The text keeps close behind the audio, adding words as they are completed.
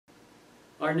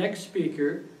Our next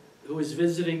speaker, who is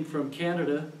visiting from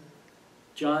Canada,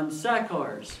 John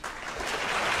Sakars.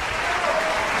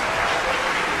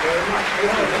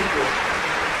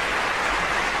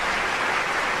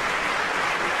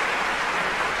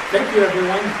 Thank you,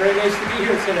 everyone. Very nice to be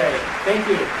here today. Thank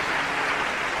you.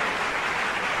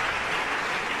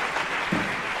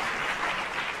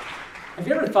 Have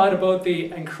you ever thought about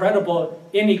the incredible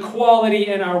inequality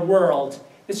in our world?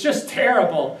 It's just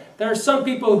terrible. There are some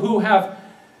people who have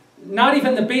not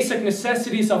even the basic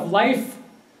necessities of life.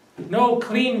 No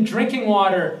clean drinking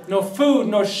water, no food,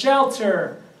 no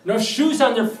shelter, no shoes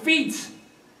on their feet.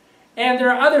 And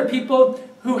there are other people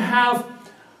who have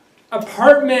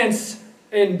apartments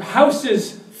and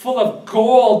houses full of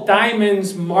gold,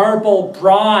 diamonds, marble,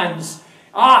 bronze.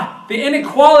 The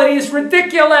inequality is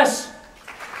ridiculous.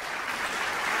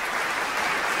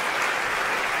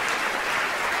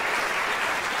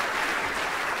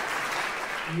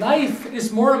 Life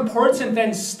is more important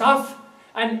than stuff.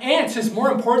 An ant is more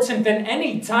important than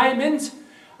any diamond.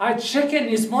 A chicken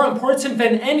is more important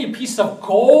than any piece of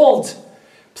gold.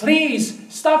 Please,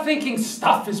 stop thinking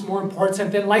stuff is more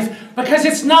important than life, because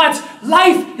it's not.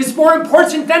 Life is more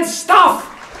important than stuff.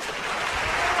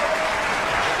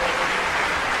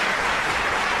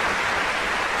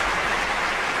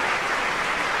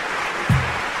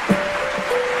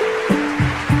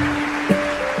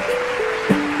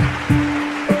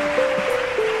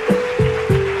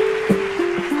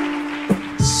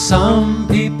 Some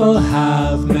people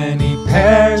have many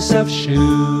pairs of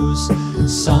shoes.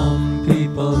 Some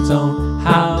people don't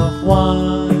have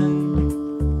one.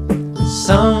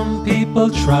 Some people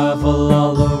travel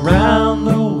all around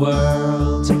the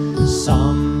world.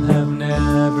 Some have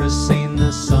never seen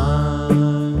the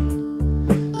sun.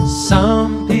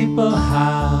 Some people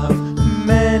have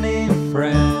many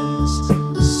friends.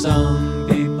 Some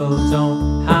people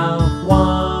don't have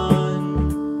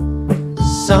one.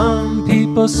 Some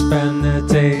people spend their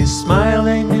days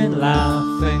smiling and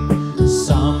laughing.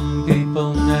 Some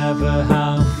people never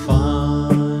have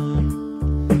fun.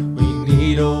 We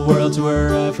need a world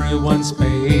where everyone's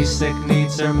basic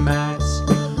needs are met.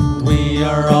 We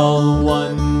are all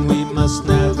one, we must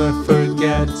never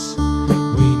forget.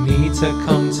 We need to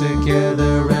come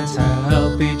together and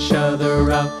help each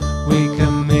other out. We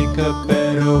can make a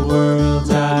better world,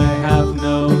 I have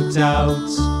no doubt.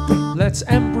 Let's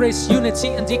embrace unity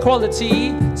and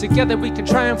equality. Together we can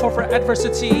triumph over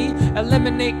adversity.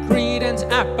 Eliminate greed and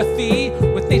apathy.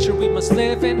 With nature we must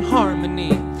live in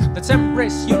harmony. Let's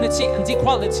embrace unity and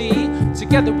equality.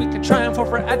 Together we can triumph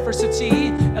over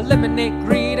adversity. Eliminate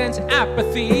greed and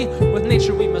apathy. With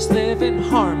nature we must live in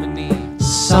harmony.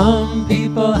 Some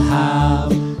people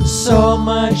have so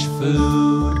much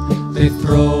food, they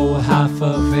throw half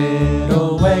of it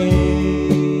away.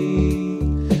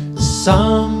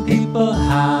 Some people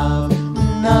have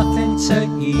nothing to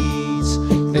eat,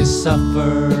 they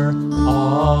suffer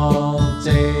all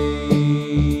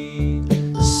day.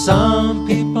 Some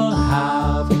people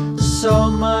have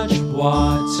so much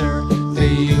water,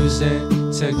 they use it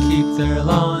to keep their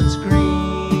lawns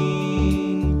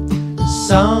green.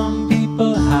 Some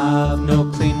people have no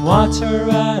clean water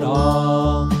at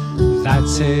all, that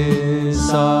is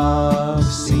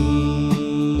obscene.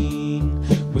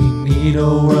 We need a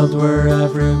world where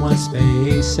everyone's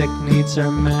basic needs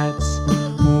are met.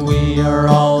 We are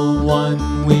all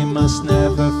one, we must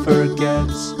never forget.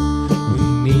 We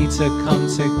need to come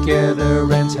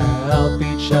together and help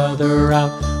each other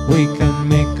out. We can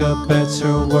make a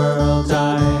better world,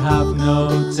 I have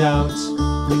no doubt.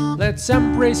 Let's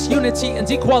embrace unity and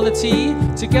equality.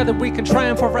 Together we can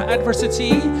triumph over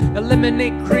adversity.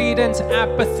 Eliminate greed and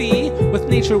apathy. With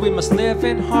nature we must live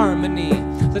in harmony.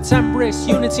 Let's embrace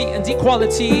unity and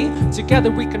equality.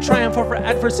 Together we can triumph over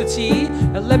adversity.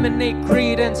 Eliminate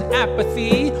greed and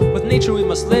apathy. With nature we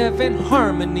must live in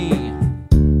harmony.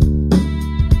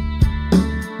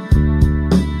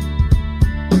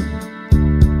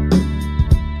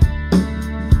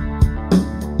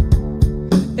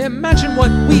 Imagine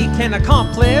what we can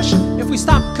accomplish if we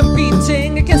stop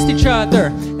competing against each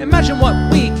other. Imagine what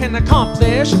we can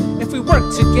accomplish if we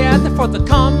work together for the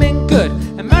common good.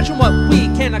 Imagine what we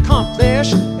can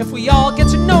accomplish if we all get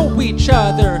to know each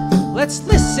other. Let's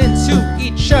listen to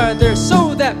each other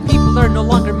so that people are no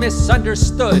longer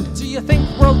misunderstood. Do you think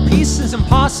world peace is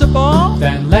impossible?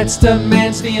 Then let's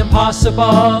demand the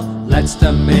impossible. Let's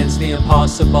demand the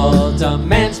impossible.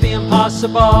 Demand the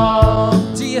impossible.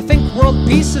 Do you think world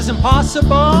peace is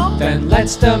impossible? Then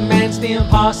let's demand the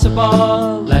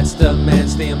impossible. Let's demand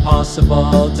the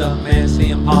impossible. Demand the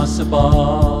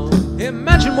impossible.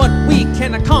 Imagine what we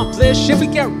can accomplish if we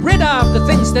get rid of the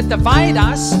things that divide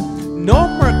us. No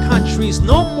more countries,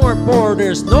 no more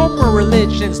borders, no more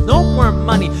religions, no more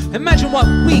money. Imagine what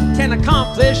we can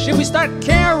accomplish if we start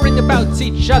caring about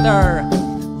each other.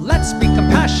 Let's be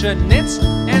compassionate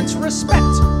and respect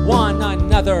one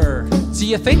another. Do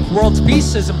you think world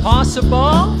peace is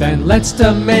impossible? Then let's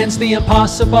demand the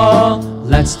impossible.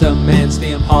 Let's demand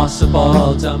the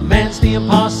impossible. Demand the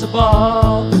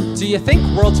impossible. Do you think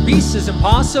world peace is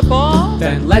impossible?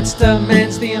 Then let's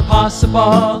demand the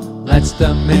impossible. Let's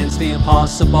demand the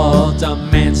impossible.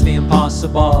 Demand the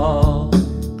impossible.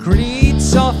 Greed,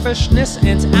 selfishness,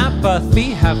 and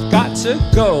apathy have got to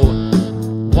go.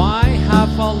 Why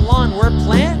have a lawn where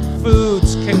plant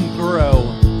foods can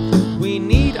grow? We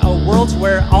need a world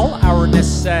where all our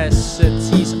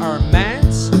necessities are met.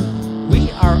 We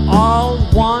are all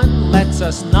one, let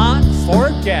us not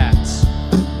forget.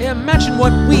 Imagine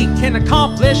what we can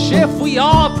accomplish if we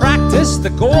all practice the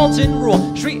golden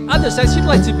rule. Treat others as you'd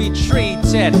like to be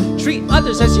treated. Treat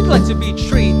others as you'd like to be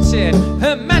treated.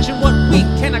 Imagine what we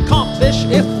can accomplish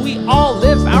if we all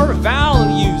live our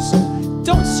values.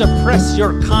 Don't suppress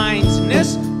your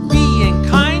kindness, being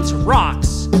kind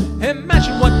rocks.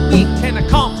 Imagine what we can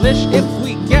accomplish if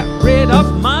we get rid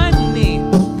of money.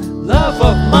 Love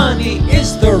of money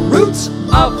is the root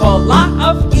of a lot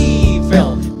of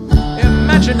evil.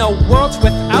 Imagine a world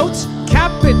without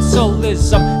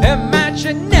capitalism.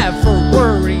 Imagine never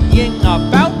worrying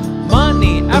about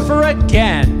money ever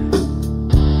again.